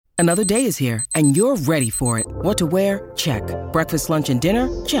Another day is here, and you're ready for it. What to wear? Check. Breakfast, lunch, and dinner?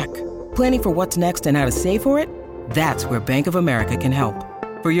 Check. Planning for what's next and how to save for it? That's where Bank of America can help.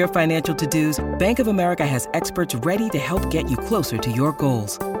 For your financial to-dos, Bank of America has experts ready to help get you closer to your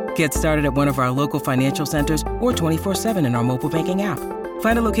goals. Get started at one of our local financial centers or 24/7 in our mobile banking app.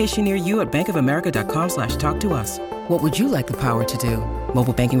 Find a location near you at bankofamerica.com/talktous. What would you like the power to do?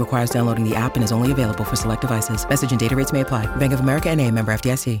 Mobile banking requires downloading the app and is only available for select devices. Message and data rates may apply. Bank of America N.A., member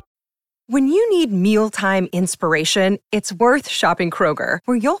FDIC. When you need mealtime inspiration, it's worth shopping Kroger,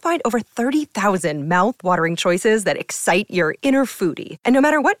 where you'll find over 30,000 mouth-watering choices that excite your inner foodie. And no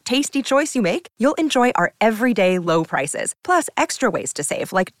matter what tasty choice you make, you'll enjoy our everyday low prices, plus extra ways to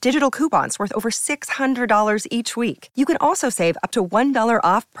save, like digital coupons worth over $600 each week. You can also save up to $1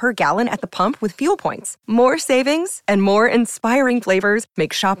 off per gallon at the pump with fuel points. More savings and more inspiring flavors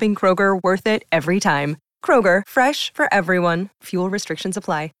make shopping Kroger worth it every time. Kroger, fresh for everyone. Fuel restrictions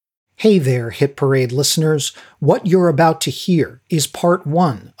apply. Hey there, Hit Parade listeners. What you're about to hear is part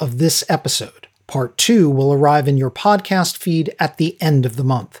 1 of this episode. Part 2 will arrive in your podcast feed at the end of the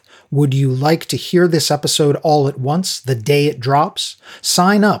month. Would you like to hear this episode all at once, the day it drops?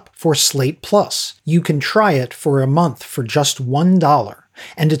 Sign up for Slate Plus. You can try it for a month for just $1.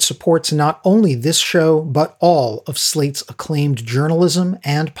 And it supports not only this show, but all of Slate's acclaimed journalism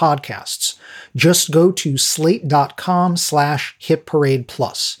and podcasts. Just go to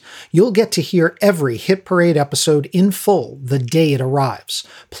slate.com/hitparadeplus. You'll get to hear every Hit Parade episode in full the day it arrives,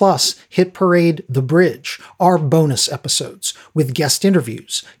 plus Hit Parade The Bridge, our bonus episodes with guest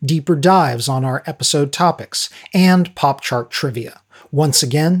interviews, deeper dives on our episode topics, and pop chart trivia. Once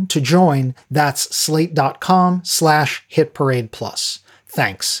again, to join, that's slate.com/hitparadeplus.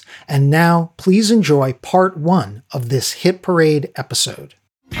 Thanks. And now, please enjoy part 1 of this Hit Parade episode.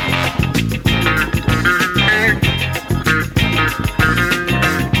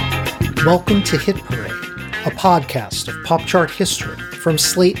 Welcome to Hit Parade, a podcast of pop chart history from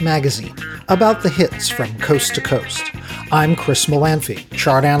Slate Magazine about the hits from coast to coast. I'm Chris Molanphy,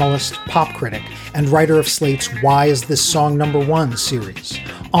 chart analyst, pop critic, and writer of Slate's Why Is This Song Number 1 series.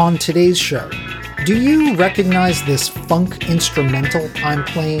 On today's show, do you recognize this funk instrumental I'm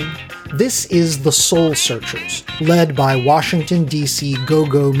playing? This is the Soul Searchers, led by Washington, D.C.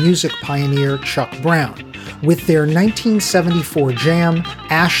 go-go music pioneer Chuck Brown, with their 1974 jam,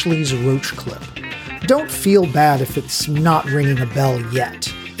 Ashley's Roach Clip. Don't feel bad if it's not ringing a bell yet.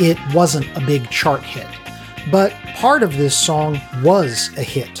 It wasn't a big chart hit. But part of this song was a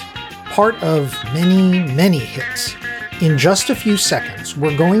hit. Part of many, many hits. In just a few seconds,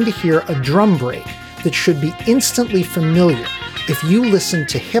 we're going to hear a drum break that should be instantly familiar if you listened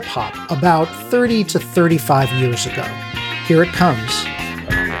to hip-hop about 30 to 35 years ago. Here it comes.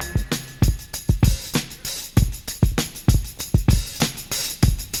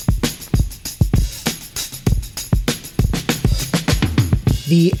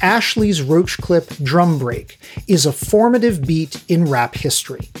 The Ashley's Roach Clip drum break is a formative beat in rap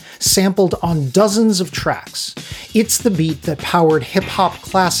history, sampled on dozens of tracks. It's the beat that powered hip-hop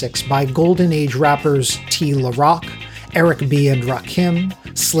classics by Golden Age rappers T. La Rock, Eric B. and Rakim,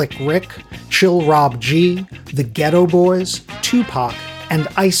 Slick Rick, Chill Rob G, The Ghetto Boys, Tupac, and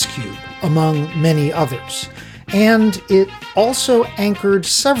Ice Cube, among many others. And it also anchored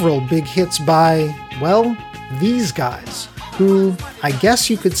several big hits by, well, these guys, who I guess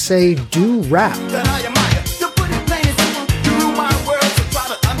you could say do rap.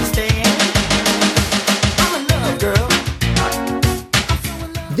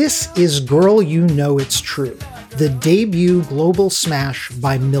 This is Girl You Know It's True, the debut global smash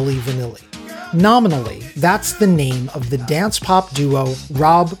by Milli Vanilli. Nominally, that's the name of the dance pop duo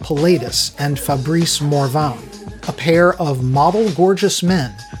Rob Pilatus and Fabrice Morvan, a pair of model gorgeous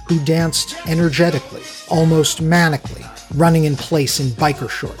men who danced energetically, almost manically, running in place in biker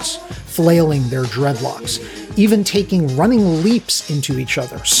shorts, flailing their dreadlocks, even taking running leaps into each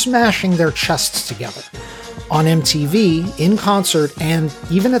other, smashing their chests together. On MTV, in concert, and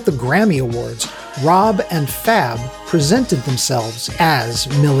even at the Grammy Awards, Rob and Fab presented themselves as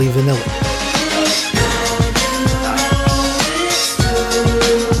Milli Vanilli.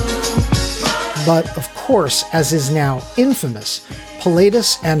 But of course, as is now infamous,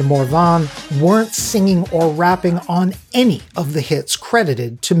 Pilatus and Morvan weren't singing or rapping on any of the hits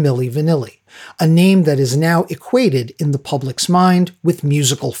credited to Milli Vanilli, a name that is now equated in the public's mind with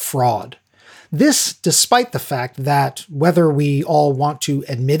musical fraud. This despite the fact that, whether we all want to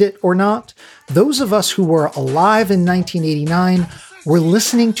admit it or not, those of us who were alive in 1989 were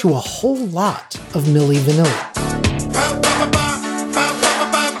listening to a whole lot of Milli Vanilli.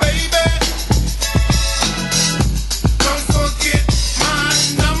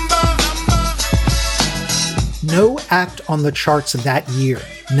 Number no act on the charts that year,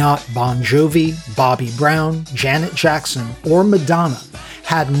 not Bon Jovi, Bobby Brown, Janet Jackson, or Madonna,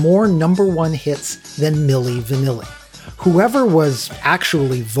 had more number one hits than Milli Vanilli. Whoever was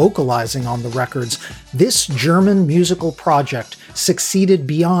actually vocalizing on the records, this German musical project succeeded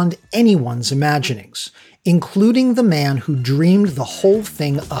beyond anyone's imaginings, including the man who dreamed the whole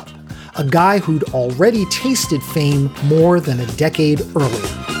thing up, a guy who'd already tasted fame more than a decade earlier.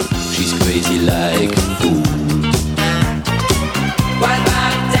 She's crazy like a fool. What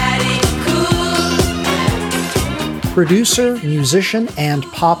about Daddy Cool? Producer, musician, and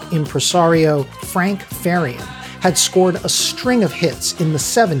pop impresario Frank Farian had scored a string of hits in the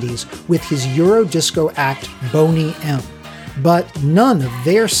 70s with his Eurodisco act Boney M. But none of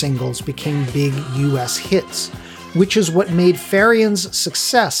their singles became big US hits, which is what made Farian's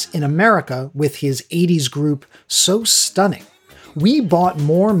success in America with his 80s group so stunning. We bought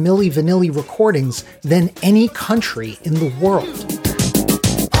more Milli Vanilli recordings than any country in the world.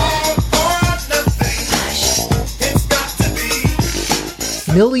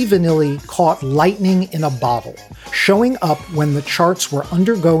 Milli Vanilli caught lightning in a bottle, showing up when the charts were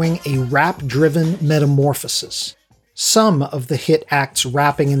undergoing a rap-driven metamorphosis. Some of the hit acts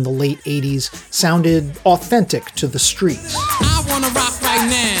rapping in the late 80s sounded authentic to the streets. I wanna rock right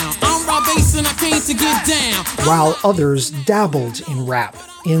now. I'm Rob Bass and I came to get down. While others dabbled in rap,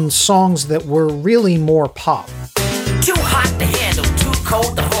 in songs that were really more pop. Too hot to handle, too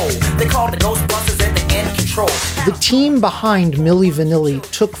cold to hold. They call the Ghostbusters and the end control. The team behind Milli Vanilli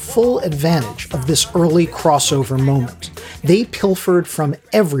took full advantage of this early crossover moment. They pilfered from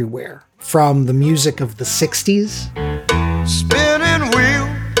everywhere, from the music of the 60s. Spinning wheel,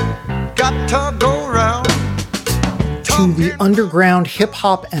 got to go round. To the underground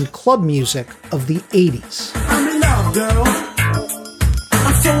hip-hop and club music of the 80s. I'm in love, girl.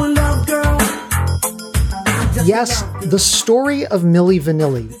 I'm so in love, girl. Yes, the story of Milli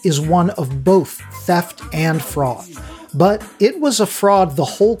Vanilli is one of both theft and fraud, but it was a fraud the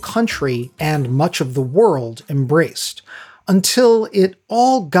whole country and much of the world embraced, until it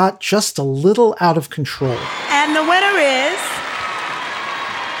all got just a little out of control. And the winner is...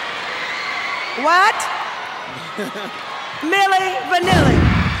 What? Milli Vanilli.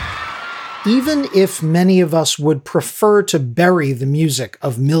 Even if many of us would prefer to bury the music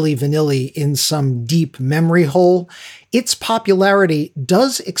of Milli Vanilli in some deep memory hole, its popularity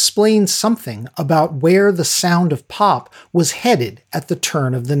does explain something about where the sound of pop was headed at the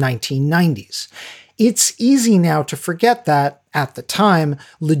turn of the 1990s. It's easy now to forget that, at the time,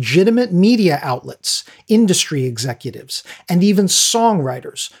 legitimate media outlets, industry executives, and even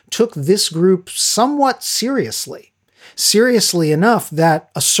songwriters took this group somewhat seriously. Seriously enough that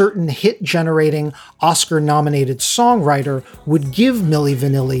a certain hit-generating, Oscar-nominated songwriter would give Milli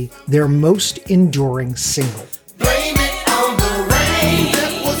Vanilli their most enduring single. Blame it on the rain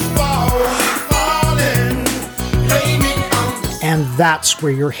that was falling. Blame it on the... And that's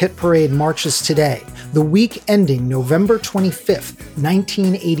where your hit parade marches today, the week ending November 25th,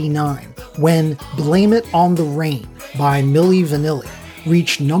 1989, when Blame It on the Rain by Milli Vanilli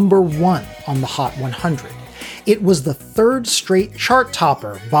reached number 1 on the Hot 100. It was the third straight chart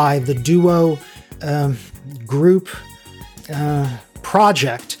topper by the duo,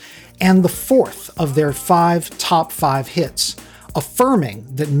 project, and the fourth of their 5 top 5 hits, affirming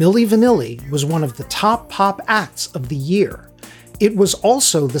that Milli Vanilli was one of the top pop acts of the year. It was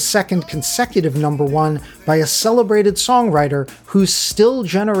also the second consecutive number 1 by a celebrated songwriter who's still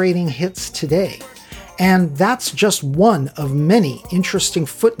generating hits today. And that's just one of many interesting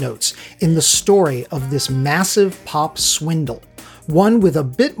footnotes in the story of this massive pop swindle, one with a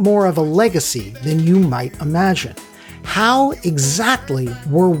bit more of a legacy than you might imagine. How exactly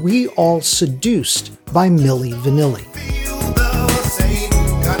were we all seduced by Milli Vanilli? Feel the same.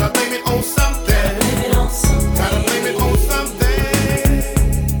 Gotta blame it on something. Blame it on something. Gotta blame it on something.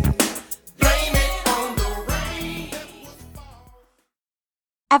 Blame it on the rain.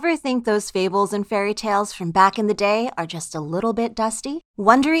 Ever think those fables and fairy tales from back in the day are just a little bit dusty?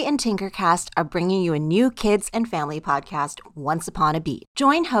 Wondery and Tinkercast are bringing you a new kids and family podcast, Once Upon a Beat.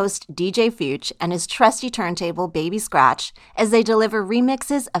 Join host DJ Fuchs and his trusty turntable Baby Scratch as they deliver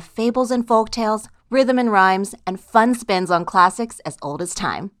remixes of fables and folktales, rhythm and rhymes, and fun spins on classics as old as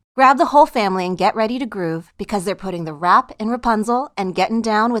time. Grab the whole family and get ready to groove because they're putting the rap in Rapunzel and getting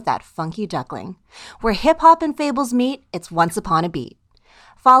down with that funky duckling. Where hip-hop and fables meet, it's Once Upon a Beat.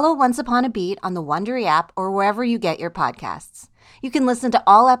 Follow Once Upon a Beat on the Wondery app or wherever you get your podcasts. You can listen to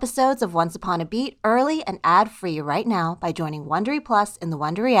all episodes of Once Upon a Beat early and ad-free right now by joining Wondery Plus in the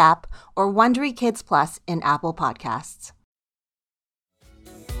Wondery app or Wondery Kids Plus in Apple Podcasts.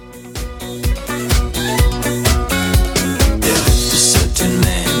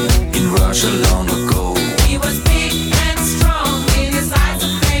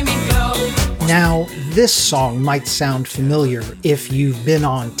 This song might sound familiar if you've been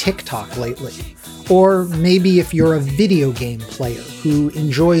on TikTok lately, or maybe if you're a video game player who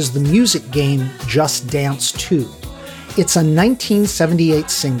enjoys the music game Just Dance 2. It's a 1978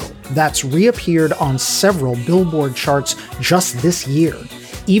 single that's reappeared on several Billboard charts just this year,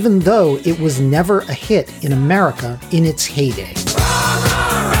 even though it was never a hit in America in its heyday.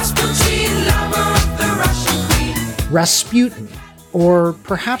 Rasputin, or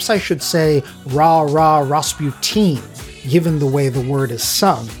perhaps I should say Ra Ra Rasputin, given the way the word is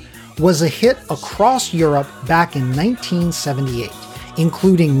sung, was a hit across Europe back in 1978,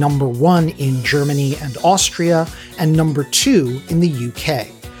 including number 1 in Germany and Austria and number 2 in the UK.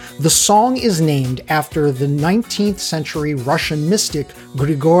 The song is named after the 19th century Russian mystic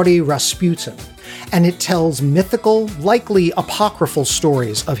Grigory Rasputin, and it tells mythical, likely apocryphal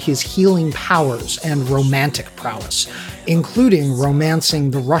stories of his healing powers and romantic prowess, including romancing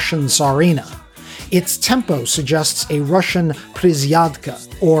the Russian Tsarina. Its tempo suggests a Russian prizyadka,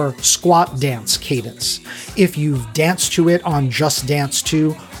 or squat dance cadence. If you've danced to it on Just Dance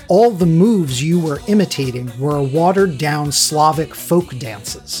 2, all the moves you were imitating were watered-down Slavic folk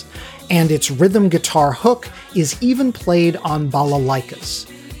dances, and its rhythm guitar hook is even played on balalaikas.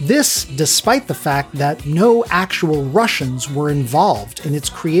 This despite the fact that no actual Russians were involved in its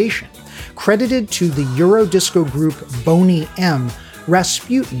creation. Credited to the Eurodisco group Boney M,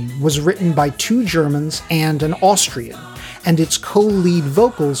 Rasputin was written by 2 Germans and an Austrian, and its co-lead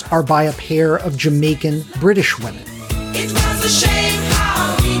vocals are by a pair of Jamaican British women. It was a shame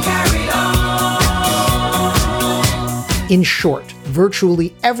how we carried on. In short,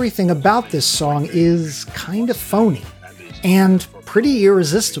 virtually everything about this song is kind of phony and pretty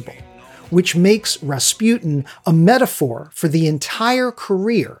irresistible, which makes Rasputin a metaphor for the entire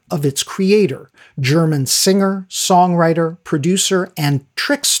career of its creator, German singer, songwriter, producer, and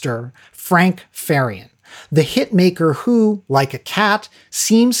trickster Frank Farian, the hitmaker who, like a cat,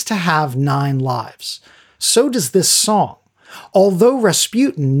 seems to have 9 lives. So does this song. Although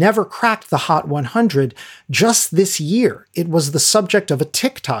Rasputin never cracked the Hot 100, just this year it was the subject of a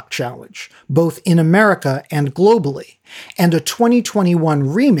TikTok challenge, both in America and globally, and a 2021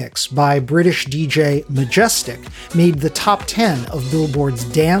 remix by British DJ Majestic made the top 10 of Billboard's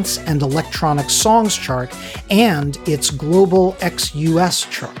Dance and Electronic Songs chart and its global ex-US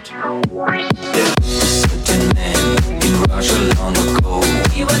chart.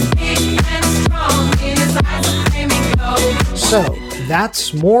 So,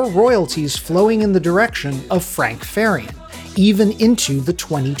 that's more royalties flowing in the direction of Frank Farian, even into the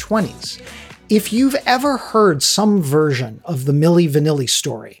 2020s. If you've ever heard some version of the Milli Vanilli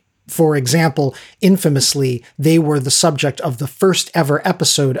story, for example, infamously, they were the subject of the first ever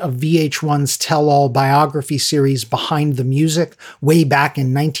episode of VH1's tell-all biography series Behind the Music way back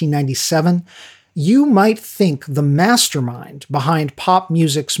in 1997, you might think the mastermind behind pop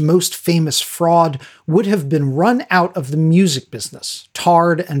music's most famous fraud would have been run out of the music business,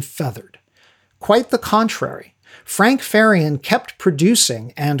 tarred and feathered. Quite the contrary. Frank Farian kept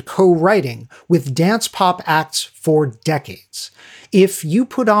producing and co-writing with dance pop acts for decades. If you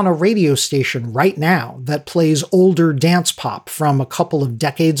put on a radio station right now that plays older dance pop from a couple of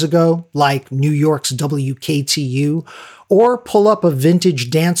decades ago, like New York's WKTU, or pull up a vintage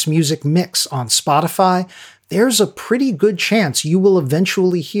dance music mix on Spotify, there's a pretty good chance you will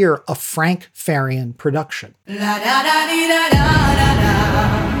eventually hear a Frank Farian production.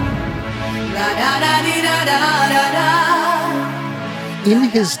 In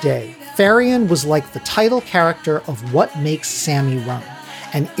his day, Farian was like the title character of What Makes Sammy Run,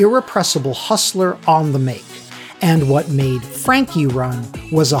 an irrepressible hustler on the make. And what made Frankie run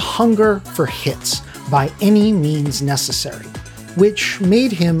was a hunger for hits by any means necessary, which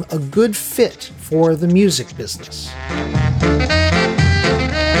made him a good fit for the music business.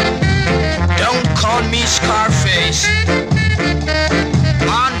 Don't call me Scarface.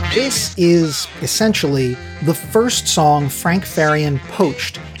 This is, essentially, the first song Frank Farian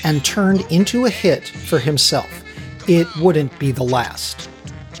poached and turned into a hit for himself. It wouldn't be the last.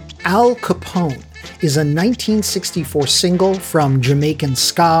 Al Capone is a 1964 single from Jamaican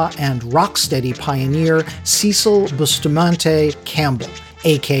ska and rocksteady pioneer Cecil Bustamante Campbell,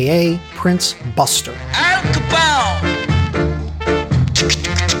 aka Prince Buster. Al Capone!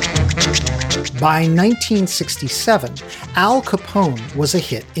 By 1967, Al Capone was a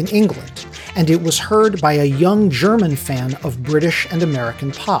hit in England, and it was heard by a young German fan of British and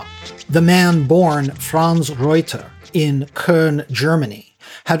American pop. The man born Franz Reuter in Köln, Germany,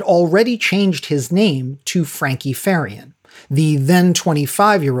 had already changed his name to Frankie Farian, The then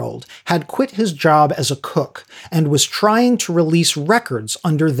 25-year-old had quit his job as a cook and was trying to release records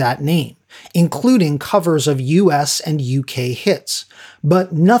under that name, including covers of US and UK hits.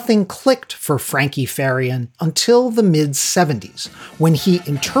 But nothing clicked for Frankie Feign until the mid-70s, when he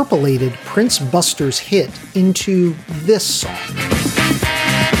interpolated Prince Buster's hit into this song.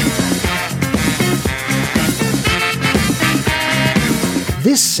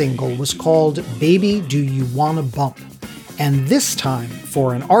 This single was called Baby Do You Wanna Bump? And this time,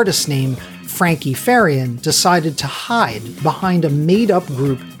 for an artist name, Frankie Feign decided to hide behind a made-up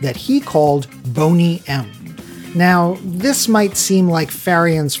group that he called Boney M. Now, this might seem like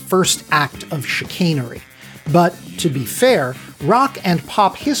Farian's first act of chicanery, but to be fair, rock and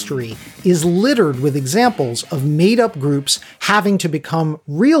pop history is littered with examples of made-up groups having to become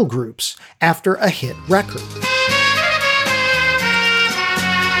real groups after a hit record.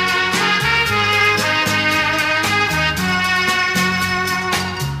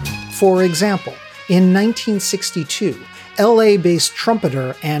 For example, in 1962, LA-based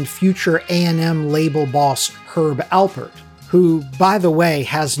trumpeter and future A&M label boss Herb Alpert, who, by the way,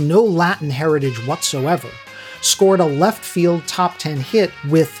 has no Latin heritage whatsoever, scored a left-field top 10 hit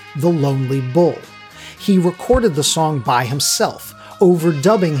with The Lonely Bull. He recorded the song by himself,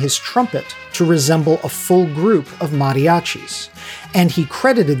 overdubbing his trumpet to resemble a full group of mariachis, and he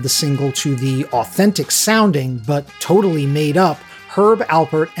credited the single to the authentic-sounding but totally made-up Herb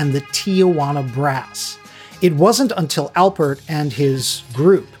Alpert and the Tijuana Brass. It wasn't until Alpert and his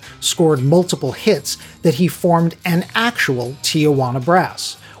group scored multiple hits that he formed an actual Tijuana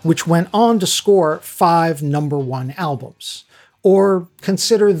Brass, which went on to score 5 #1 albums. Or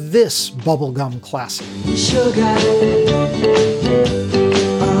consider this bubblegum classic. Sugar,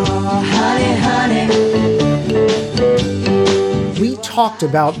 oh, honey, honey. We talked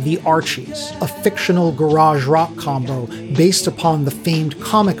about the Archies, a fictional garage rock combo based upon the famed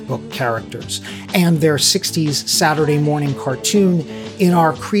comic book characters, and their 60s Saturday morning cartoon in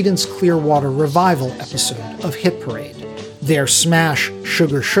our Creedence Clearwater Revival episode of Hit Parade. Their smash,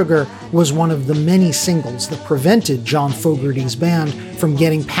 Sugar Sugar, was one of the many singles that prevented John Fogerty's band from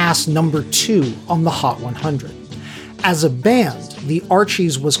getting past number 2 on the Hot 100. As a band, the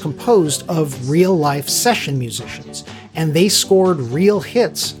Archies was composed of real-life session musicians, and they scored real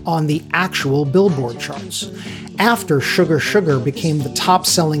hits on the actual Billboard charts. After Sugar Sugar became the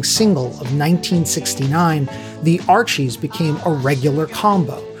top-selling single of 1969, the Archies became a regular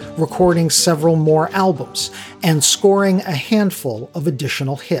combo, recording several more albums and scoring a handful of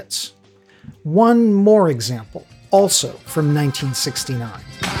additional hits. One more example, also from 1969.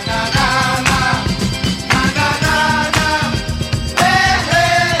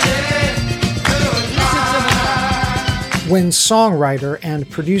 When songwriter and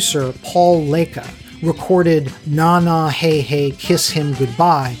producer Paul Leka recorded Na Na Hey Hey Kiss Him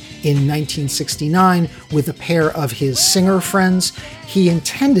Goodbye in 1969 with a pair of his singer friends, he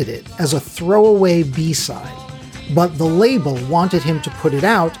intended it as a throwaway B-side, but the label wanted him to put it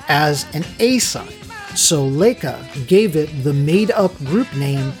out as an A-side, so Leka gave it the made-up group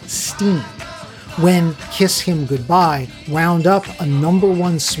name Steam. When Kiss Him Goodbye wound up a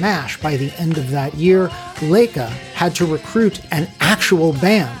 #1 smash by the end of that year, Leka had to recruit an actual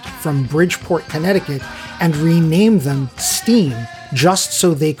band from Bridgeport, Connecticut, and rename them Steam just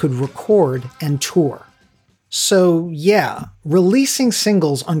so they could record and tour. So yeah, releasing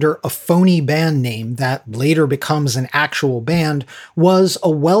singles under a phony band name that later becomes an actual band was a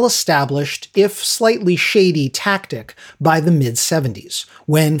well-established, if slightly shady tactic by the mid-70s,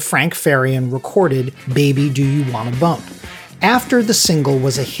 when Frank Farian recorded Baby Do You Wanna Bump, after the single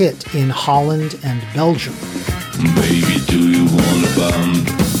was a hit in Holland and Belgium. Baby, do you wanna bump?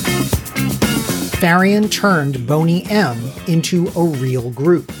 Farian turned Boney M into a real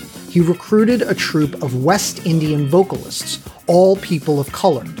group. He recruited a troupe of West Indian vocalists, all people of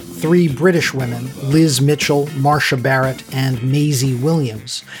color, 3 British women, Liz Mitchell, Marcia Barrett, and Maisie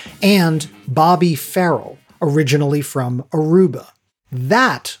Williams, and Bobby Farrell, originally from Aruba.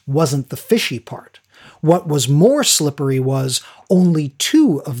 That wasn't the fishy part. What was more slippery was only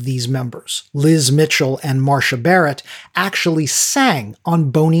 2 of these members, Liz Mitchell and Marcia Barrett, actually sang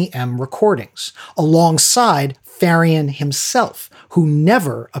on Boney M recordings, alongside Farian himself, who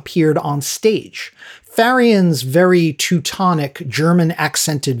never appeared on stage. Farian's very Teutonic,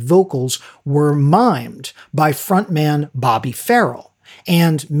 German-accented vocals were mimed by frontman Bobby Farrell,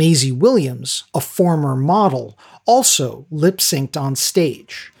 and Maisie Williams, a former model, also lip-synced on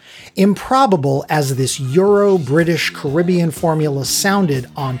stage. Improbable as this Euro-British Caribbean formula sounded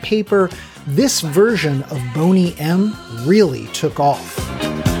on paper, this version of Boney M really took off.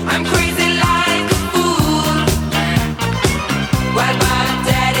 I'm crazy like a fool.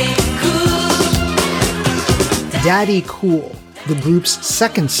 Daddy Cool, the group's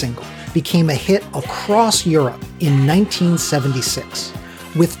second single, became a hit across Europe in 1976.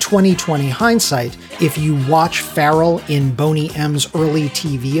 With 2020 hindsight, if you watch Farrell in Boney M's early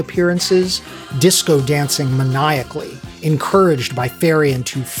TV appearances, disco dancing maniacally, encouraged by Feign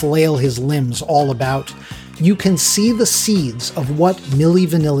to flail his limbs all about, you can see the seeds of what Milli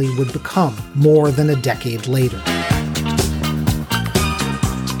Vanilli would become more than a decade later.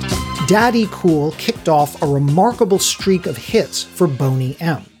 Daddy Cool kicked off a remarkable streak of hits for Boney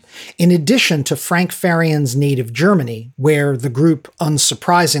M. In addition to Frank Farian's native Germany, where the group,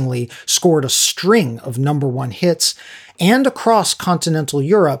 unsurprisingly, scored a string of #1 hits, and across continental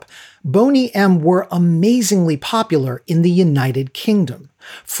Europe, Boney M were amazingly popular in the United Kingdom.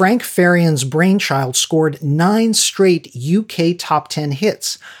 Frank Farian's brainchild scored 9 straight UK top 10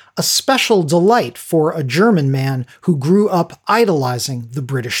 hits, a special delight for a German man who grew up idolizing the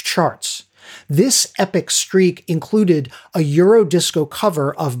British charts. This epic streak included a Eurodisco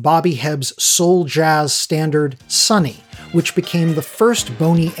cover of Bobby Hebb's soul jazz standard Sunny, which became the first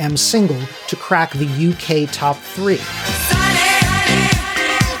Boney M single to crack the UK top 3.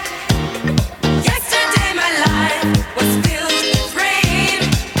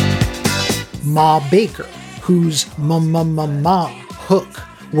 Ma Baker, whose ma hook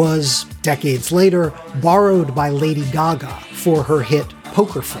was, decades later, borrowed by Lady Gaga for her hit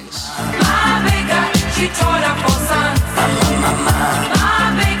Poker Face.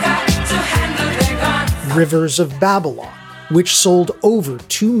 Rivers of Babylon, which sold over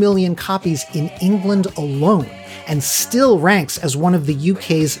 2 million copies in England alone and still ranks as one of the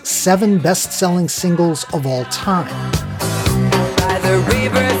UK's 7 best-selling singles of all time. By the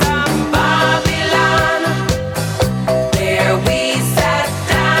rivers of Babylon, there we sat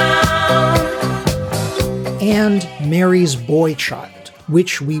down. And Mary's Boy Child,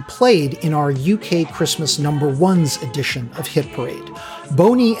 which we played in our UK Christmas #1s edition of Hit Parade.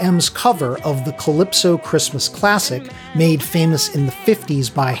 Boney M's cover of the Calypso Christmas classic, made famous in the 50s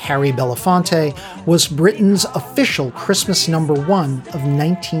by Harry Belafonte, was Britain's official Christmas #1 of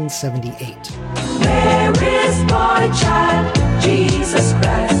 1978. Mary's boy child, Jesus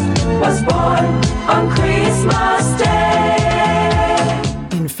Christ, was born on Christmas Day.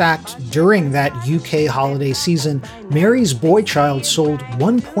 In fact, during that UK holiday season, Mary's Boy Child sold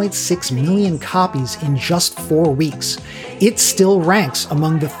 1.6 million copies in just 4 weeks. It still ranks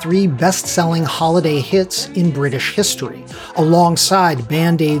among the 3 best-selling holiday hits in British history, alongside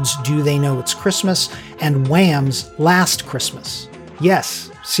Band-Aid's Do They Know It's Christmas and Wham's Last Christmas. Yes,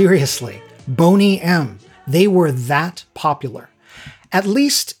 seriously, Boney M. They were that popular. At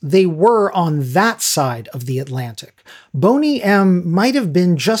least they were on that side of the Atlantic. Boney M might have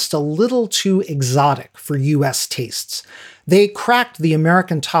been just a little too exotic for US tastes. They cracked the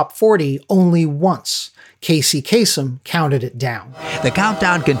American Top 40 only once. Casey Kasem counted it down. The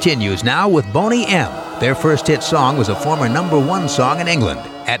countdown continues now with Boney M. Their first hit song was a former #1 song in England.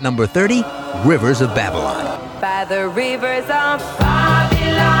 At number 30, Rivers of Babylon. By the rivers of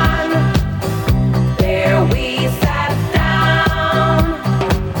Babylon, there we sat down.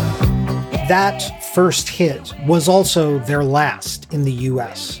 That first hit was also their last in the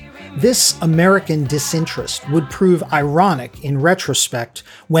US. This American disinterest would prove ironic in retrospect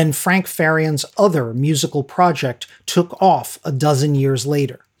when Frank Farian's other musical project took off a dozen years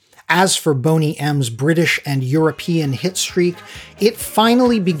later. As for Boney M's British and European hit streak, it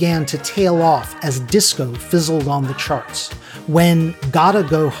finally began to tail off as disco fizzled on the charts, when Gotta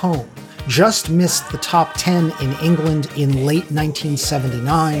Go Home just missed the top 10 in England in late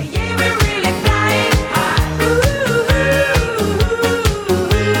 1979.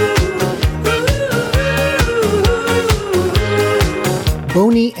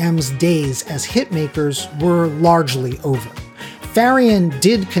 Boney M's days as hitmakers were largely over. Farian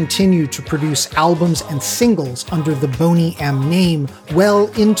did continue to produce albums and singles under the Boney M name well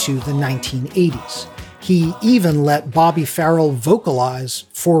into the 1980s. He even let Bobby Farrell vocalize,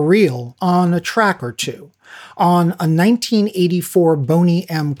 for real, on a track or two. On a 1984 Boney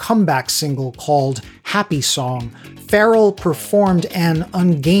M comeback single called Happy Song, Farrell performed an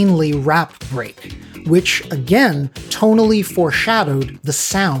ungainly rap break, which again tonally foreshadowed the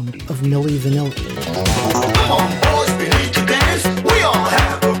sound of Milli Vanilli. Come on, boys, we need to dance. We all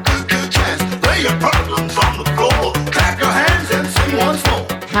have a good chance. Lay your problems on the floor. Clap your hands and sing once more.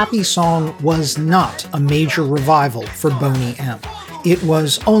 Happy Song was not a major revival for Boney M. It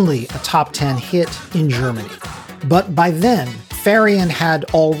was only a top 10 hit in Germany. But by then, Farian had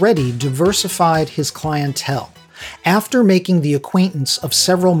already diversified his clientele. After making the acquaintance of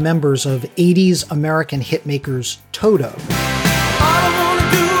several members of 80s American hitmakers Toto,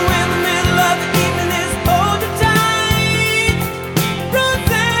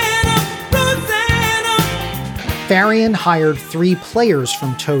 Feign hired 3 players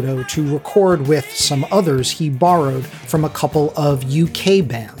from Toto to record with some others he borrowed from a couple of UK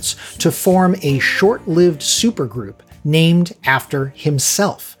bands to form a short-lived supergroup named after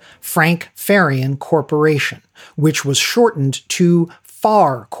himself, Frank Feign Corporation, which was shortened to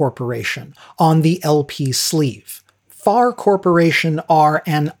FAR Corporation on the LP sleeve. FAR Corporation are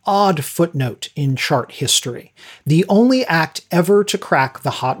an odd footnote in chart history, the only act ever to crack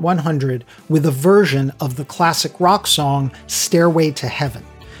the Hot 100 with a version of the classic rock song Stairway to Heaven.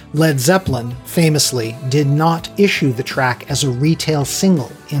 Led Zeppelin, famously, did not issue the track as a retail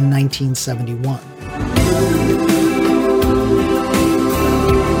single in 1971.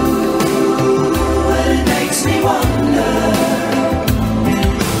 Well, it makes me wonder.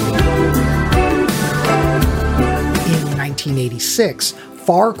 1986,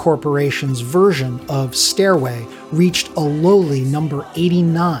 FAR Corporation's version of Stairway reached a lowly number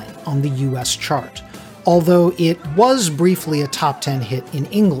 89 on the US chart, although it was briefly a top 10 hit in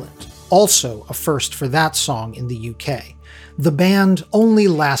England, also a first for that song in the UK. The band only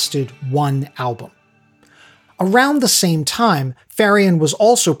lasted 1 album. Around the same time, Feign was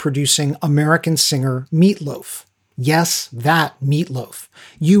also producing American singer Meat Loaf. Yes, that Meat Loaf.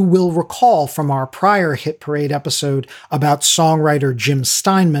 You will recall from our prior Hit Parade episode about songwriter Jim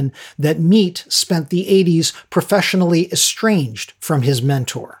Steinman that Meat spent the 80s professionally estranged from his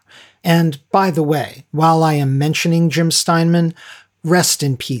mentor. And by the way, while I am mentioning Jim Steinman, rest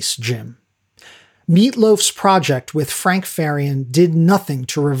in peace, Jim. Meat Loaf's project with Frank Feign did nothing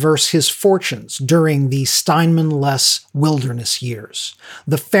to reverse his fortunes during the Steinman-less wilderness years.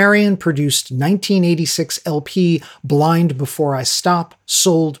 The Feign-produced 1986 LP Blind Before I Stop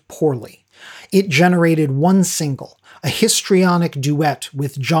sold poorly. It generated 1 single, a histrionic duet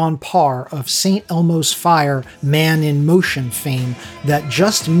with John Parr of St. Elmo's Fire Man in Motion fame that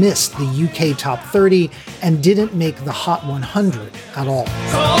just missed the UK Top 30 and didn't make the Hot 100 at all.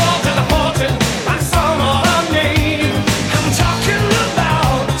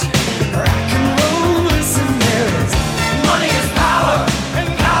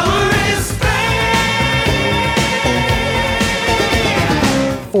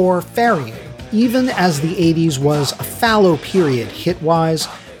 For Feign, even as the 80s was a fallow period hit-wise,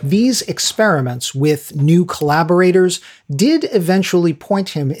 these experiments with new collaborators did eventually point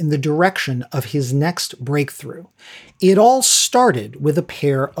him in the direction of his next breakthrough. It all started with a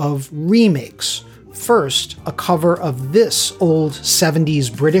pair of remakes. First, a cover of this old 70s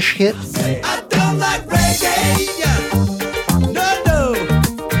British hit. I don't like reggae. No.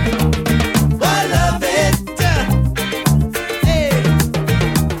 I love it.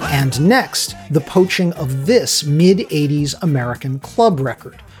 And next, the poaching of this mid-80s American club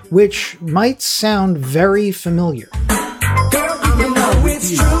record, which might sound very familiar. Girl, you know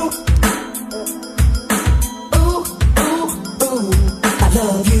it's true. Ooh, I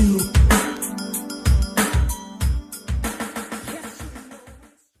love you.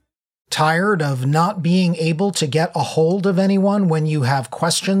 Tired of not being able to get a hold of anyone when you have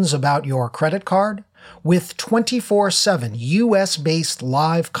questions about your credit card? With 24/7 US-based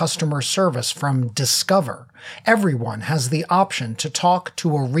live customer service from Discover, everyone has the option to talk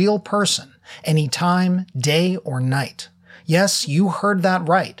to a real person anytime, day or night. Yes, you heard that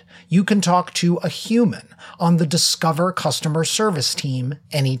right. You can talk to a human on the Discover customer service team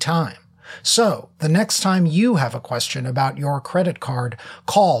anytime. So, the next time you have a question about your credit card,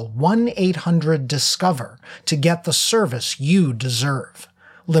 call 1-800-DISCOVER to get the service you deserve.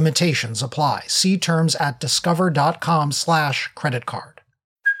 Limitations apply. See terms at discover.com/creditcard.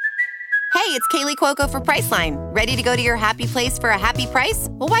 Hey, it's Kaylee Cuoco for Priceline. Ready to go to your happy place for a happy price?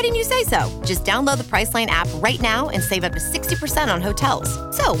 Well, why didn't you say so? Just download the Priceline app right now and save up to 60% on hotels.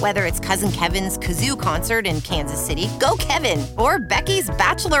 So whether it's Cousin Kevin's Kazoo Concert in Kansas City, go Kevin, or Becky's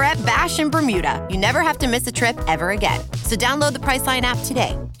Bachelorette Bash in Bermuda, you never have to miss a trip ever again. So download the Priceline app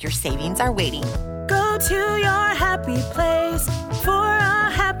today. Your savings are waiting. Go to your happy place for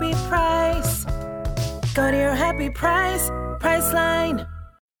a happy price. Go to your happy price, Priceline.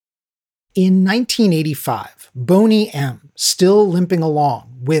 In 1985, Boney M., still limping along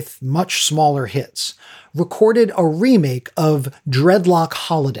with much smaller hits, recorded a remake of Dreadlock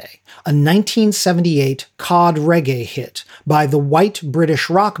Holiday, a 1978 cod reggae hit by the white British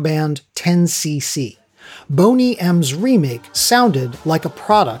rock band 10cc. Boney M's remake sounded like a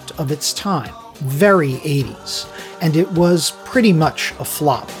product of its time, very 80s, and it was pretty much a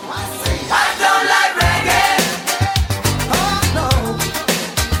flop.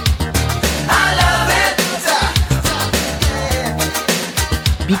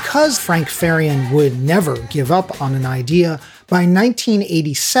 Because Frank Feign would never give up on an idea, By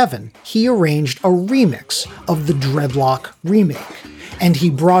 1987, he arranged a remix of the Dreadlock remake, and he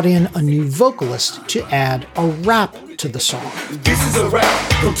brought in a new vocalist to add a rap to the song. This is a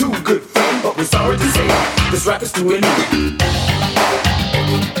rap from two good friends, but we're sorry to say this rap is too new.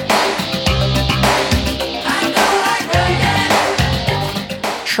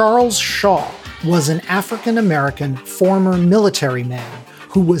 Charles Shaw was an African-American former military man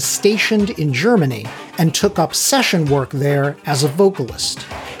who was stationed in Germany and took up session work there as a vocalist.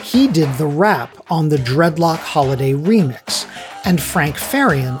 He did the rap on the Dreadlock Holiday remix, and Frank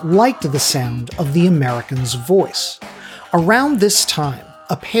Farian liked the sound of the American's voice. Around this time,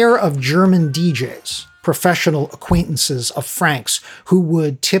 a pair of German DJs, professional acquaintances of Frank's who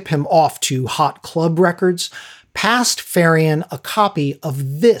would tip him off to hot club records, passed Farian a copy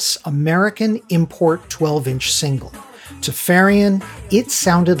of this American import 12-inch single. To Farian, it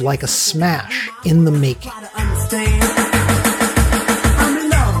sounded like a smash in the making. I'm in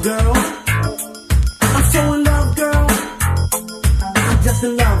love, girl. I'm so in love, girl. I'm just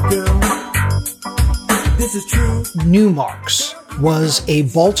in love, girl. This is true. Newmarks was a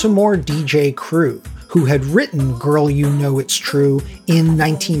Baltimore DJ crew who had written Girl You Know It's True in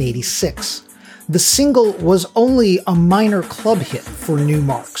 1986. The single was only a minor club hit for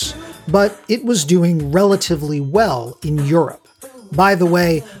Newmarks, but it was doing relatively well in Europe. By the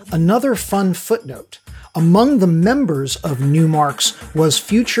way, another fun footnote. Among the members of Newmarks was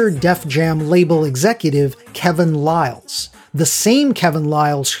future Def Jam label executive Kevin Liles, the same Kevin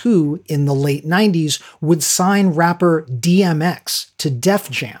Liles who, in the late 90s, would sign rapper DMX to Def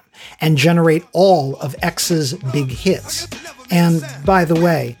Jam and generate all of X's big hits. And, by the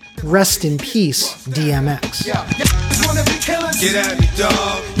way, rest in peace, DMX. Get at me,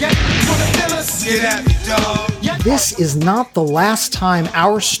 dog. Get at me, dog. This is not the last time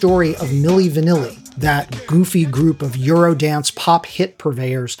our story of Milli Vanilli, that goofy group of Eurodance pop hit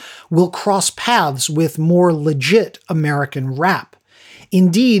purveyors, will cross paths with more legit American rap.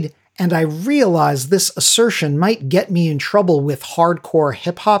 Indeed, and I realize this assertion might get me in trouble with hardcore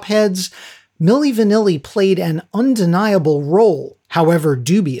hip-hop heads, Milli Vanilli played an undeniable role, however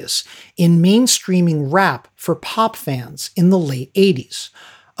dubious, in mainstreaming rap for pop fans in the late 80s.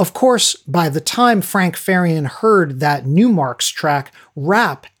 Of course, by the time Frank Farian heard that Newmarks track,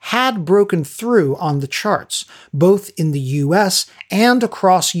 rap had broken through on the charts, both in the US and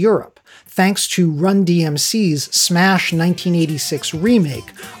across Europe, thanks to Run DMC's smash 1986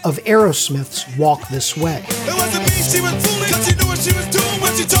 remake of Aerosmith's Walk This Way. It wasn't me, she was fooling, 'cause she knew what she was doing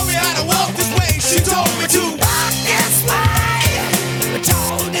when she told me how to walk this way. She told me to walk this way,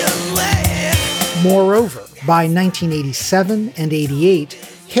 told this way. Moreover, by 1987 and 88,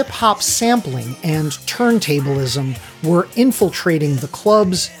 hip-hop sampling and turntablism were infiltrating the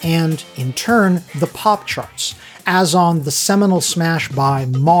clubs and, in turn, the pop charts, as on the seminal smash by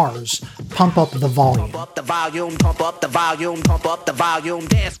Mars, Pump Up the Volume. Pump up the volume, pump up the volume, pump up the volume,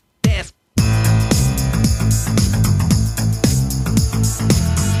 dance, dance.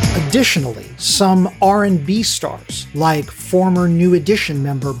 Additionally, some R&B stars, like former New Edition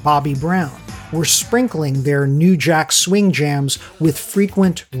member Bobby Brown, were sprinkling their New Jack Swing jams with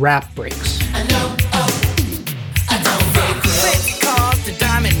frequent rap breaks.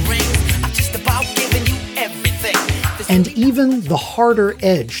 And even the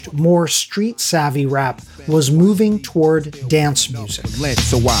harder-edged, more street-savvy rap was moving toward dance music.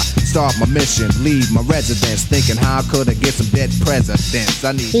 So I start my mission, leave my residence, thinking how could I get some dead presidents?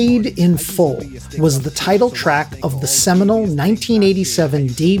 Paid in Full was the title track of the seminal 1987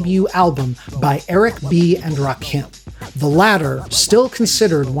 debut album by Eric B. and Rakim. The latter still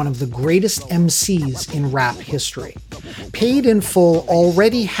considered one of the greatest MCs in rap history. Paid in Full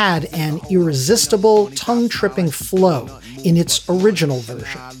already had an irresistible, tongue-tripping flow in its original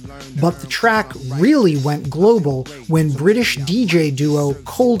version, but the track really went global when British DJ duo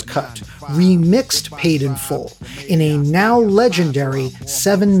Cold Cut remixed Paid in Full in a now legendary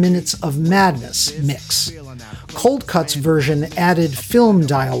 7 Minutes of Madness mix. Cold Cut's version added film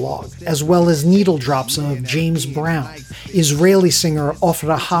dialogue, as well as needle drops of James Brown, Israeli singer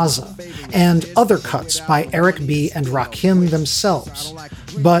Ofra Haza, and other cuts by Eric B. and Rakim themselves.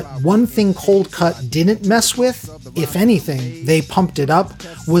 But one thing Cold Cut didn't mess with, if anything, they pumped it up,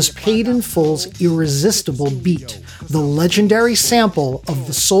 was Paid in Full's irresistible beat, the legendary sample of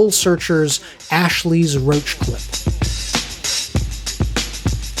the Soul Searchers' Ashley's Roach Clip.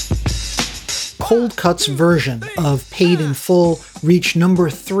 Cold Cut's version of Paid in Full reached number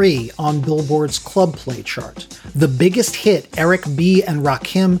 3 on Billboard's Club Play chart, the biggest hit Eric B. and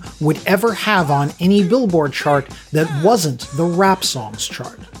Rakim would ever have on any Billboard chart that wasn't the rap songs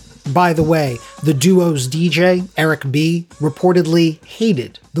chart. By the way, the duo's DJ, Eric B., reportedly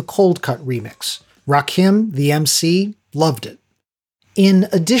hated the Cold Cut remix. Rakim, the MC, loved it. In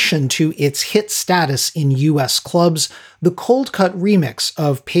addition to its hit status in US clubs, the Cold Cut remix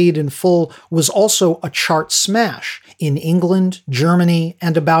of Paid in Full was also a chart smash in England, Germany,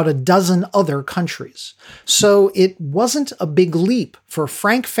 and about a dozen other countries. So it wasn't a big leap for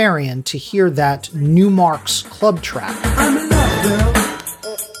Frank Farian to hear that Newmark's club track. I'm in love, girl.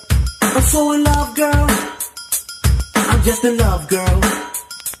 I'm so in love, girl. I'm just in love, girl.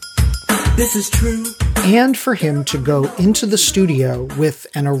 This is true. And for him to go into the studio with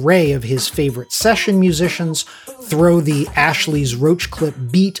an array of his favorite session musicians, throw the Ashley's Roach Clip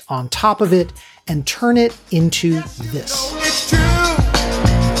beat on top of it, and turn it into this.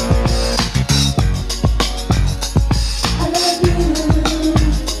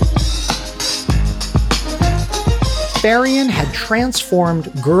 Farian had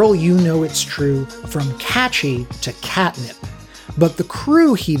transformed Girl You Know It's True from catchy to catnip. But the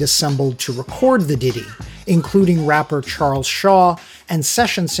crew he'd assembled to record the ditty, including rapper Charles Shaw and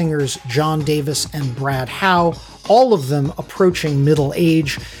session singers John Davis and Brad Howe, all of them approaching middle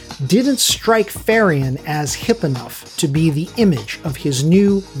age, didn't strike Farian as hip enough to be the image of his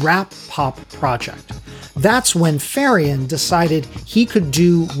new rap pop project. That's when Farian decided he could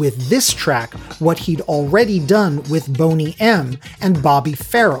do with this track what he'd already done with Boney M and Bobby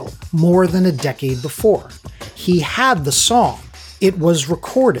Farrell more than a decade before. He had the song. It was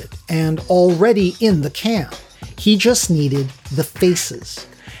recorded and already in the can. He just needed the faces.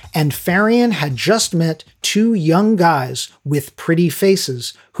 And Farian had just met two young guys with pretty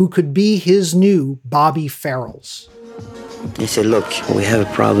faces who could be his new Bobby Farrells. They said, look, we have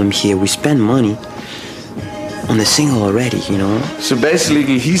a problem here. We spend money on the single already, you know? So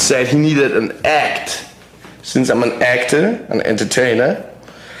basically he said he needed an act. Since I'm an actor, an entertainer,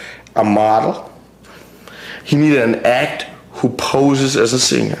 a model, he needed an act who poses as a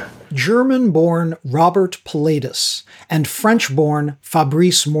singer. German-born Robert Pilatus and French-born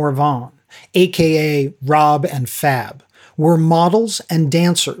Fabrice Morvan, aka Rob and Fab, were models and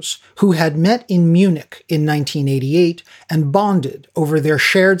dancers who had met in Munich in 1988 and bonded over their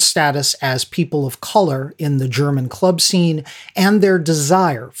shared status as people of color in the German club scene and their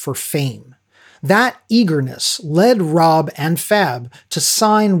desire for fame. That eagerness led Rob and Fab to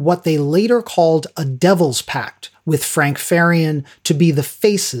sign what they later called a Devil's Pact with Frank Farian to be the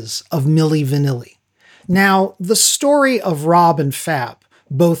faces of Milli Vanilli. Now, the story of Rob and Fab,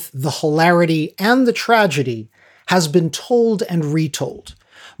 both the hilarity and the tragedy, has been told and retold.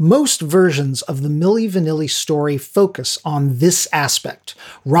 Most versions of the Milli Vanilli story focus on this aspect,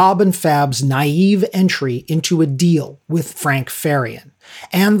 Rob and Fab's naive entry into a deal with Frank Farian,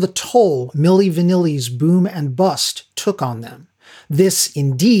 and the toll Milli Vanilli's boom and bust took on them. This,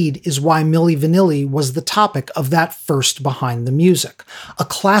 indeed, is why Milli Vanilli was the topic of that first Behind the Music, a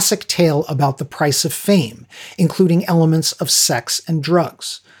classic tale about the price of fame, including elements of sex and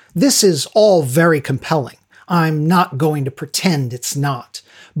drugs. This is all very compelling. I'm not going to pretend it's not.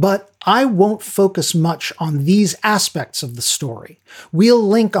 But I won't focus much on these aspects of the story. We'll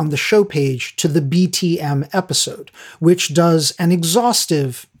link on the show page to the BTM episode, which does an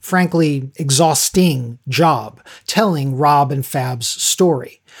exhaustive, frankly exhausting job telling Rob and Fab's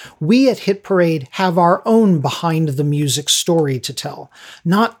story. We at Hit Parade have our own behind the music story to tell,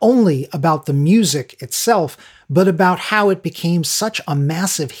 not only about the music itself, but about how it became such a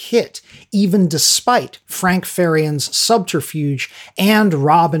massive hit, even despite Frank Farian's subterfuge and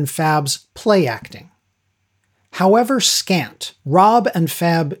Rob and Fab's play acting. However scant, Rob and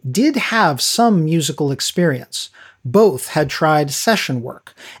Fab did have some musical experience. Both had tried session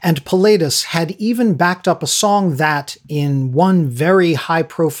work, and Pilatus had even backed up a song that, in one very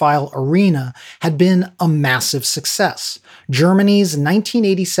high-profile arena, had been a massive success, Germany's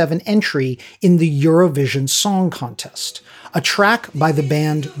 1987 entry in the Eurovision Song Contest, a track by the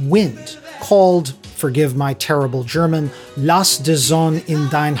band Wind, called, forgive my terrible German, Lass die Sonne in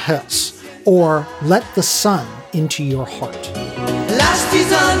dein Herz, or Let the Sun into Your Heart. Lass die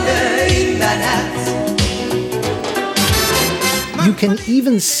Sonne in dein Herz. You can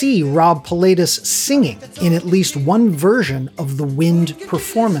even see Rob Pilatus singing in at least one version of the Wind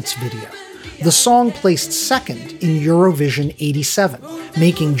performance video. The song placed second in Eurovision '87,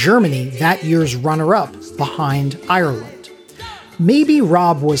 making Germany that year's runner-up behind Ireland. Maybe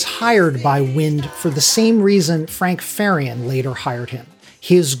Rob was hired by Wind for the same reason Frank Farian later hired him,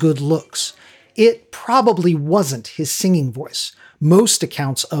 his good looks. It probably wasn't his singing voice. Most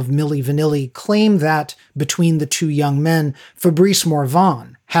accounts of Milli Vanilli claim that, between the two young men, Fabrice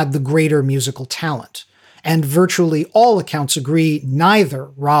Morvan had the greater musical talent. and virtually all accounts agree neither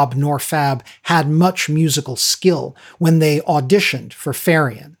Rob nor Fab had much musical skill when they auditioned for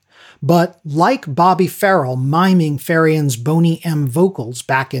Feign. But like Bobby Farrell miming Farian's Boney M vocals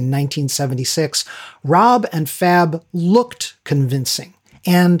back in 1976, Rob and Fab looked convincing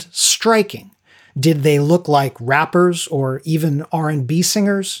and striking. Did they look like rappers or even R&B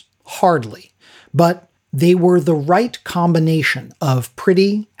singers? Hardly. But they were the right combination of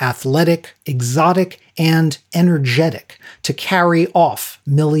pretty, athletic, exotic, and energetic to carry off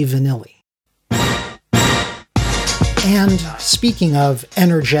Milli Vanilli. And speaking of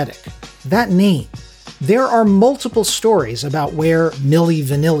energetic, that name, there are multiple stories about where Milli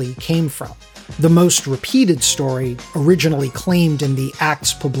Vanilli came from. The most repeated story, originally claimed in the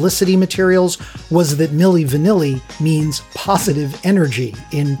act's publicity materials, was that Milli Vanilli means positive energy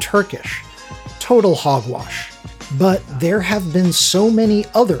in Turkish. Total hogwash. But there have been so many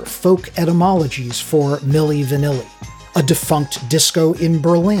other folk etymologies for Milli Vanilli. A defunct disco in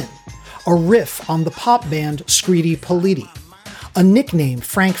Berlin, a riff on the pop band Scritti Politti, a nickname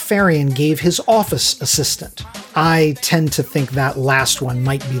Frank Farian gave his office assistant. I tend to think that last one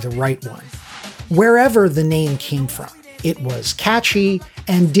might be the right one. Wherever the name came from, it was catchy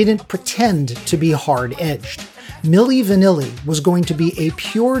and didn't pretend to be hard-edged. Milli Vanilli was going to be a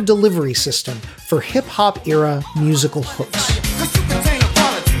pure delivery system for hip-hop era musical hooks.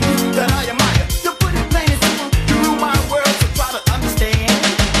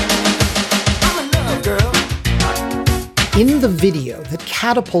 In the video that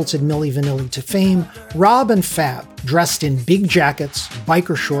catapulted Milli Vanilli to fame, Rob and Fab, dressed in big jackets,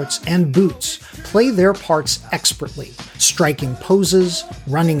 biker shorts, and boots, play their parts expertly, striking poses,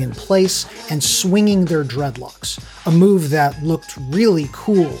 running in place, and swinging their dreadlocks, a move that looked really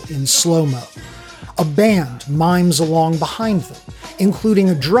cool in slow-mo. A band mimes along behind them, including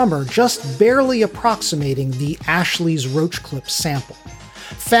a drummer just barely approximating the Ashley's Roach Clip sample.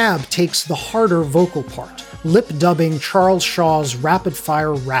 Fab takes the harder vocal part, lip-dubbing Charles Shaw's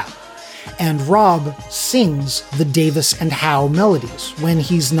rapid-fire rap, and Rob sings the Davis and Howe melodies when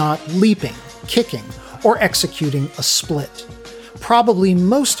he's not leaping, kicking, or executing a split. Probably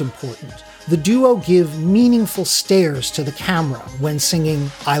most important, the duo give meaningful stares to the camera when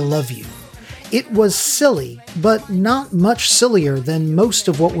singing I Love You. It was silly, but not much sillier than most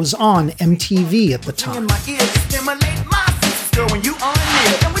of what was on MTV at the time.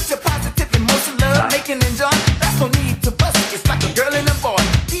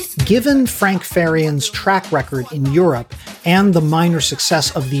 Given Frank Farian's track record in Europe and the minor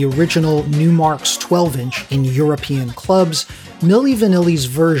success of the original Newmark's 12-inch in European clubs, Milli Vanilli's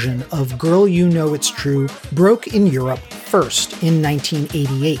version of Girl You Know It's True broke in Europe first in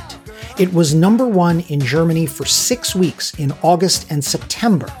 1988. It was number 1 in Germany for 6 weeks in August and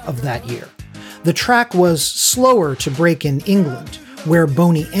September of that year. The track was slower to break in England, where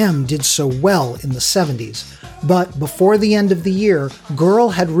Boney M did so well in the 70s, but before the end of the year, Girl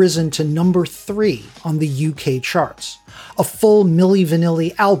had risen to number 3 on the UK charts. A full Milli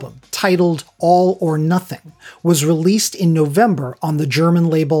Vanilli album, titled All or Nothing, was released in November on the German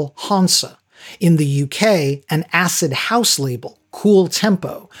label Hansa. In the UK, an acid house label, Cool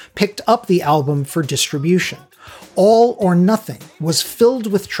Tempo, picked up the album for distribution. All or Nothing was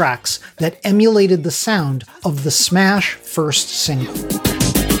filled with tracks that emulated the sound of the Smash first single.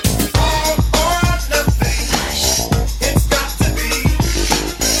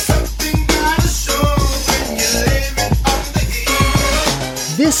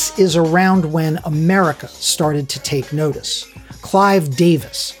 This is around when America started to take notice. Clive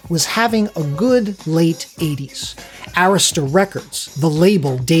Davis was having a good late 80s. Arista Records, the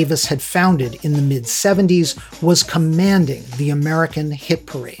label Davis had founded in the mid-70s, was commanding the American hit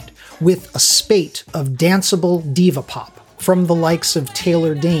parade with a spate of danceable diva pop from the likes of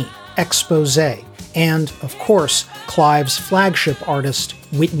Taylor Dayne, Exposé, and, of course, Clive's flagship artist,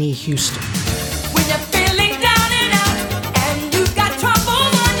 Whitney Houston.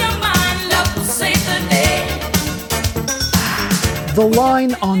 The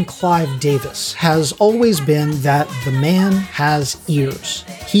line on Clive Davis has always been that the man has ears.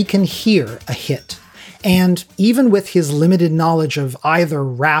 He can hear a hit. And even with his limited knowledge of either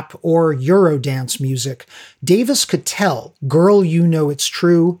rap or Eurodance music, Davis could tell Girl You Know It's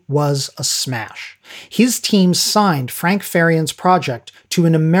True was a smash. His team signed Frank Farian's project to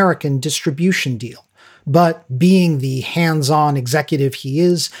an American distribution deal. But being the hands-on executive he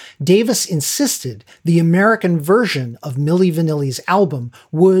is, Davis insisted the American version of Milli Vanilli's album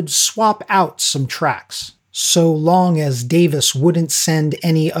would swap out some tracks. So long as Davis wouldn't send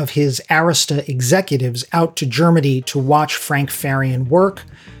any of his Arista executives out to Germany to watch Frank Farian work,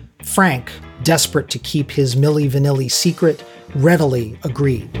 Frank, desperate to keep his Milli Vanilli secret, readily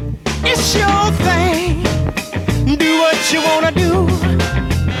agreed. It's your thing. Do what you wanna do.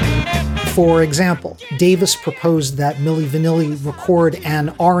 For example, Davis proposed that Milli Vanilli record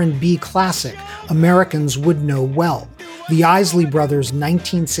an R&B classic Americans would know well, the Isley Brothers'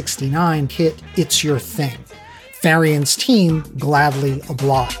 1969 hit It's Your Thing. Farian's team gladly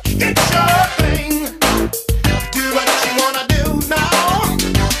obliged. It's your thing. Do what you wanna do now.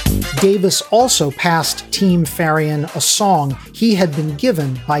 Davis also passed Team Farian a song he had been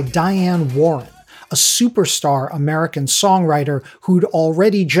given by Diane Warren, a superstar American songwriter who'd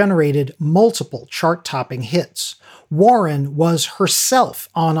already generated multiple chart-topping hits. Warren was herself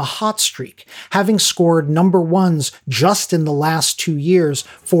on a hot streak, having scored number ones just in the last 2 years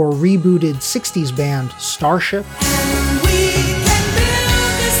for rebooted 60s band Starship.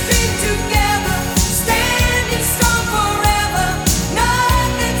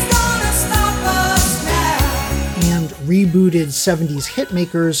 And rebooted 70s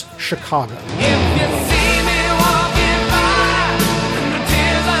hitmakers Chicago.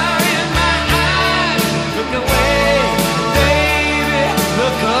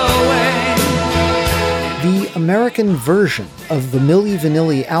 The American version of the Milli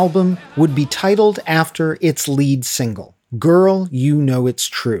Vanilli album would be titled after its lead single, Girl, You Know It's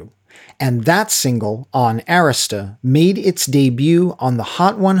True. And that single, on Arista, made its debut on the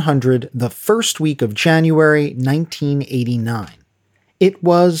Hot 100 the first week of January 1989. It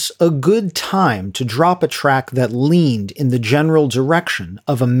was a good time to drop a track that leaned in the general direction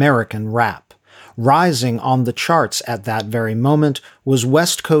of American rap. Rising on the charts at that very moment was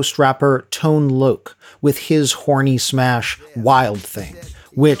West Coast rapper Tone Loc with his horny smash Wild Thing,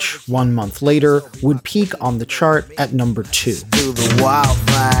 which 1 month later would peak on the chart at number 2. Do the wild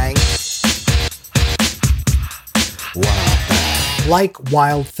thing. Like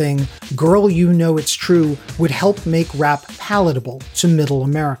Wild Thing, Girl You Know It's True would help make rap palatable to middle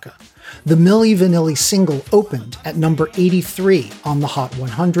America. The Milli Vanilli single opened at number 83 on the Hot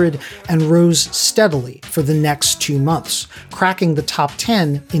 100 and rose steadily for the next 2 months, cracking the top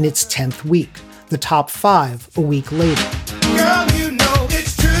 10 in its 10th week, the top 5 a week later. Girl, you know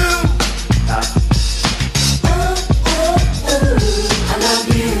it's true. I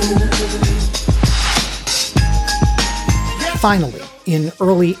love you. Finally, in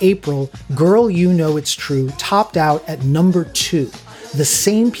early April, Girl You Know It's True topped out at number 2, the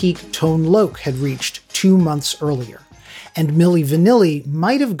same peak Tone Loc had reached 2 months earlier. And Milli Vanilli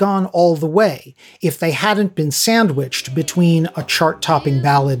might have gone all the way if they hadn't been sandwiched between a chart-topping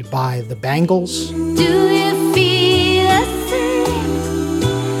ballad by the Bangles. Do you feel the same?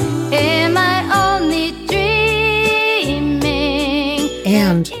 Am I only dreaming?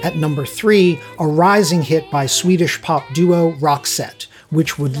 And at number 3, a rising hit by Swedish pop duo Roxette,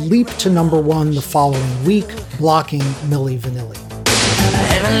 which would leap to number 1 the following week, blocking Milli Vanilli.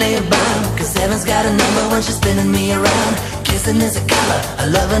 Heavenly bound, cause heaven's got a number when she's spinning me around. Kissing is a color, a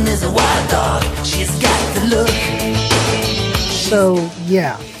loving is a wild dog. She's got the look. So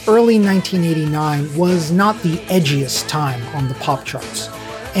yeah, early 1989 was not the edgiest time on the pop charts.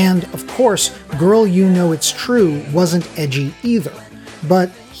 And of course, Girl You Know It's True wasn't edgy either.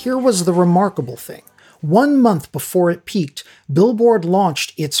 But here was the remarkable thing. 1 month before it peaked, Billboard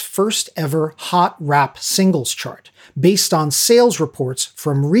launched its first ever hot rap singles chart, based on sales reports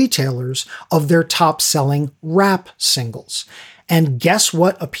from retailers of their top-selling rap singles. And guess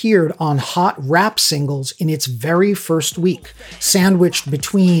what appeared on hot rap singles in its very first week, sandwiched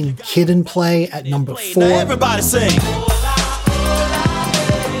between Kid and Play at number 4. Now everybody sing.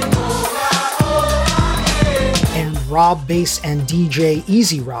 And Rob Bass and DJ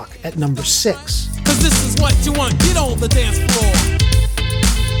Easy Rock at number 6. Cause this is what you want, get on the dance floor.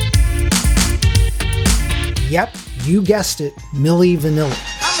 Yep, you guessed it, Milli Vanilli.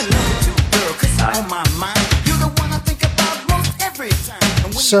 I'm in love with you, girl, cause you're on my mind. You're the one I think about most every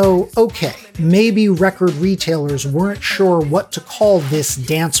time. So, okay, maybe record retailers weren't sure what to call this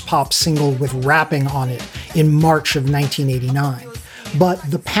dance pop single with rapping on it in March of 1989. But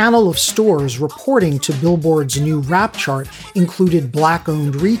the panel of stores reporting to Billboard's new rap chart included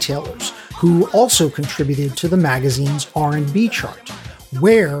Black-owned retailers, who also contributed to the magazine's R&B chart,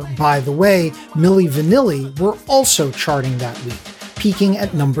 where, by the way, Milli Vanilli were also charting that week, peaking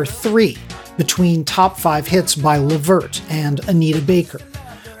at number 3, between top 5 hits by Levert and Anita Baker.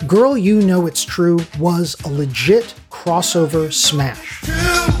 Girl You Know It's True was a legit crossover smash.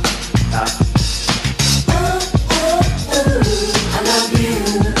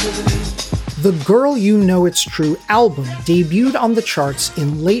 The Girl You Know It's True album debuted on the charts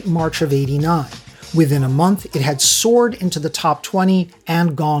in late March of '89, Within a month, it had soared into the top 20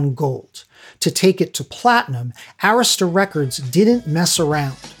 and gone gold. To take it to platinum, Arista Records didn't mess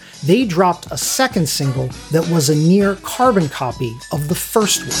around. They dropped a second single that was a near carbon copy of the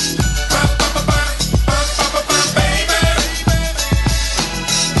first one.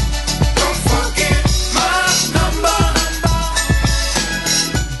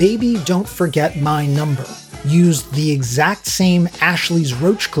 Baby Don't Forget My Number used the exact same Ashley's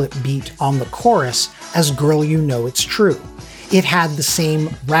Roach Clip beat on the chorus as Girl You Know It's True. It had the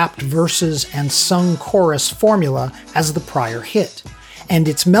same rapped verses and sung chorus formula as the prior hit, and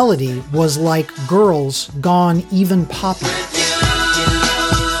its melody was like Girls gone even poppier.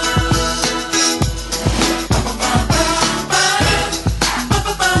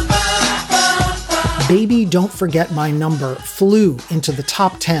 Baby Don't Forget My Number flew into the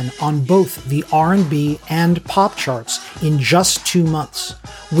top 10 on both the R&B and pop charts in just 2 months.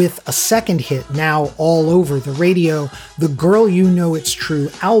 With a second hit now all over the radio, the Girl You Know It's True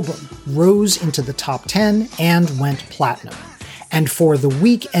album rose into the top 10 and went platinum. And for the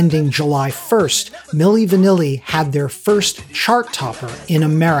week ending July 1st, Milli Vanilli had their first chart topper in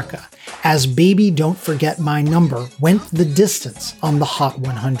America, as Baby Don't Forget My Number went the distance on the Hot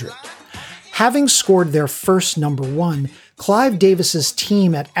 100. Having scored their first number one, Clive Davis's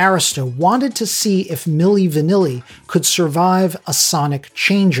team at Arista wanted to see if Milli Vanilli could survive a sonic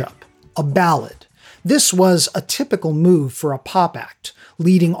changeup, a ballad. This was a typical move for a pop act,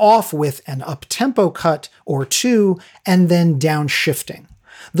 leading off with an up-tempo cut or two and then downshifting.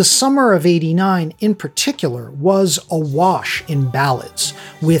 The summer of '89 in particular was awash in ballads,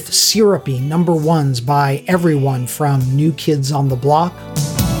 with syrupy number ones by everyone from New Kids on the Block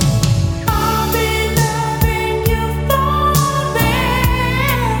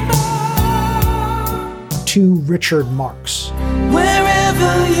to Richard Marx.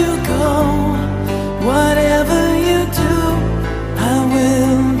 Wherever you go, whatever you do, I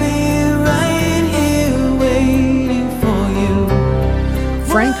will be right here waiting for you.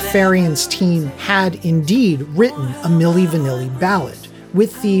 Frank Farian's team had indeed written a Milli Vanilli ballad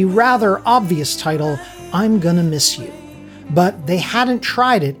with the rather obvious title, I'm Gonna Miss You. But they hadn't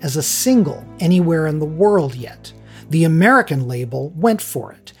tried it as a single anywhere in the world yet. The American label went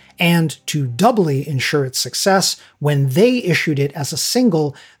for it. And to doubly ensure its success, when they issued it as a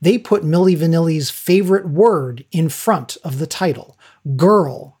single, they put Milli Vanilli's favorite word in front of the title,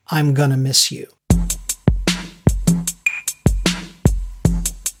 Girl, I'm Gonna Miss You.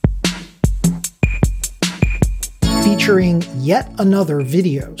 Featuring yet another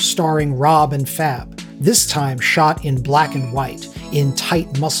video starring Rob and Fab, this time shot in black and white, in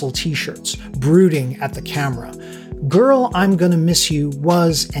tight muscle t-shirts, brooding at the camera. Girl, I'm Gonna Miss You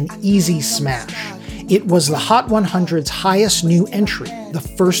was an easy smash. It was the Hot 100's highest new entry the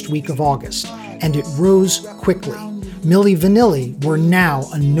first week of August, and it rose quickly. Milli Vanilli were now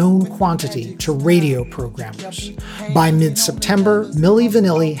a known quantity to radio programmers. By mid-September, Milli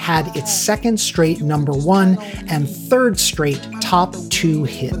Vanilli had its second straight number one and third straight top 2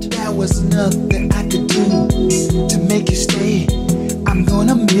 hit. There was nothing I could do to make you stay. I'm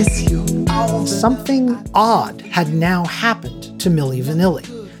gonna miss you. Something odd had now happened to Milli Vanilli.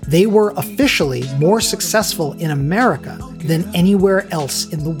 They were officially more successful in America than anywhere else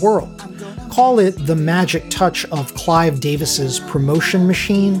in the world. Call it the magic touch of Clive Davis's promotion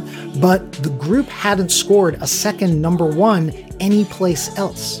machine, but the group hadn't scored a second number one anyplace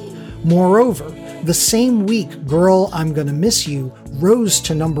else. Moreover, the same week Girl, I'm Gonna Miss You rose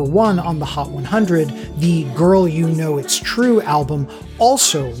to number one on the Hot 100, the Girl You Know It's True album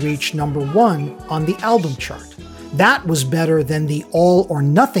also reached number one on the album chart. That was better than the All or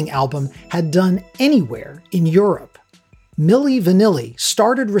Nothing album had done anywhere in Europe. Milli Vanilli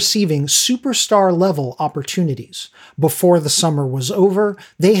started receiving superstar-level opportunities. Before the summer was over,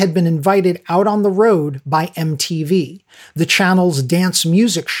 they had been invited out on the road by MTV. The channel's dance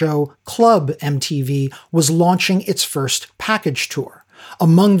music show, Club MTV, was launching its first package tour.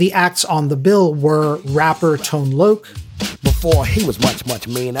 Among the acts on the bill were rapper Tone Loc. Before he was much, much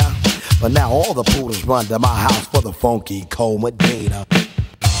meaner, but now all the poodles run to my house for the funky cold Medina.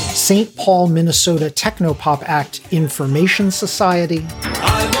 St. Paul, Minnesota technopop act Information Society.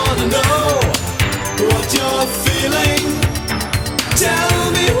 I wanna know what you're feeling.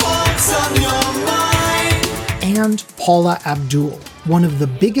 Tell me what's on your mind. And Paula Abdul, one of the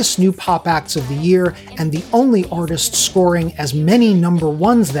biggest new pop acts of the year and the only artist scoring as many number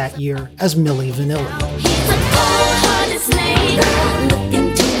ones that year as Milli Vanilli.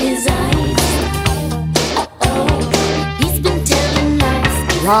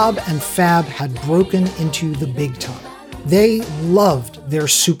 Rob and Fab had broken into the big time. They loved their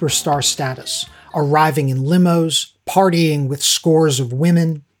superstar status. arriving in limos, partying with scores of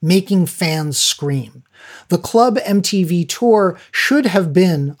women, making fans scream. The Club MTV tour should have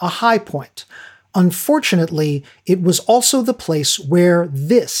been a high point. Unfortunately, it was also the place where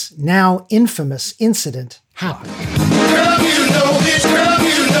this now infamous incident happened.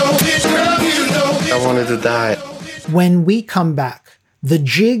 I wanted to die. When we come back, the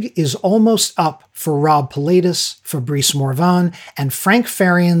jig is almost up for Rob Pilatus, Fabrice Morvan, and Frank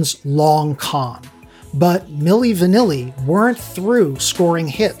Farian's Long Con. But Milli Vanilli weren't through scoring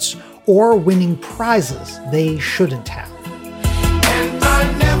hits or winning prizes they shouldn't have. And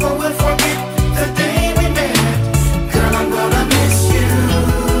I never will forget the day we met. Girl, I'm gonna miss you.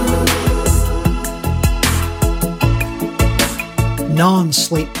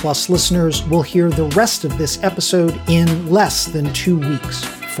 Non-Slate Plus listeners will hear the rest of this episode in less than 2 weeks.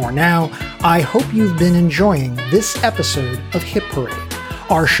 For now, I hope you've been enjoying this episode of Hit Parade.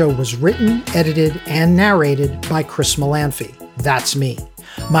 Our show was written, edited, and narrated by Chris Molanphy. That's me.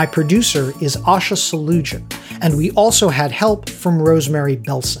 My producer is Asha Saluja, and we also had help from Rosemary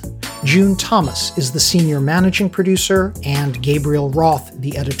Belson. June Thomas is the senior managing producer, and Gabriel Roth,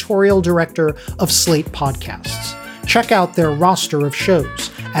 the editorial director of Slate Podcasts. Check out their roster of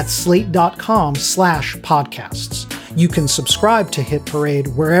shows at slate.com/podcasts. You can subscribe to Hit Parade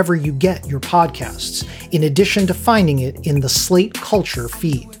wherever you get your podcasts, in addition to finding it in the Slate Culture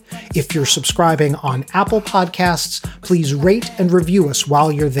feed. If you're subscribing on Apple Podcasts, please rate and review us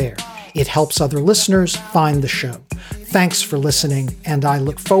while you're there. It helps other listeners find the show. Thanks for listening, and I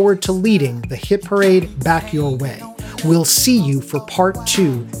look forward to leading the Hit Parade back your way. We'll see you for part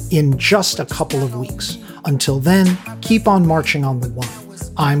 2 in just a couple of weeks. Until then, keep on marching on the one.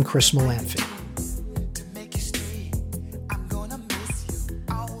 I'm Chris Molanphy.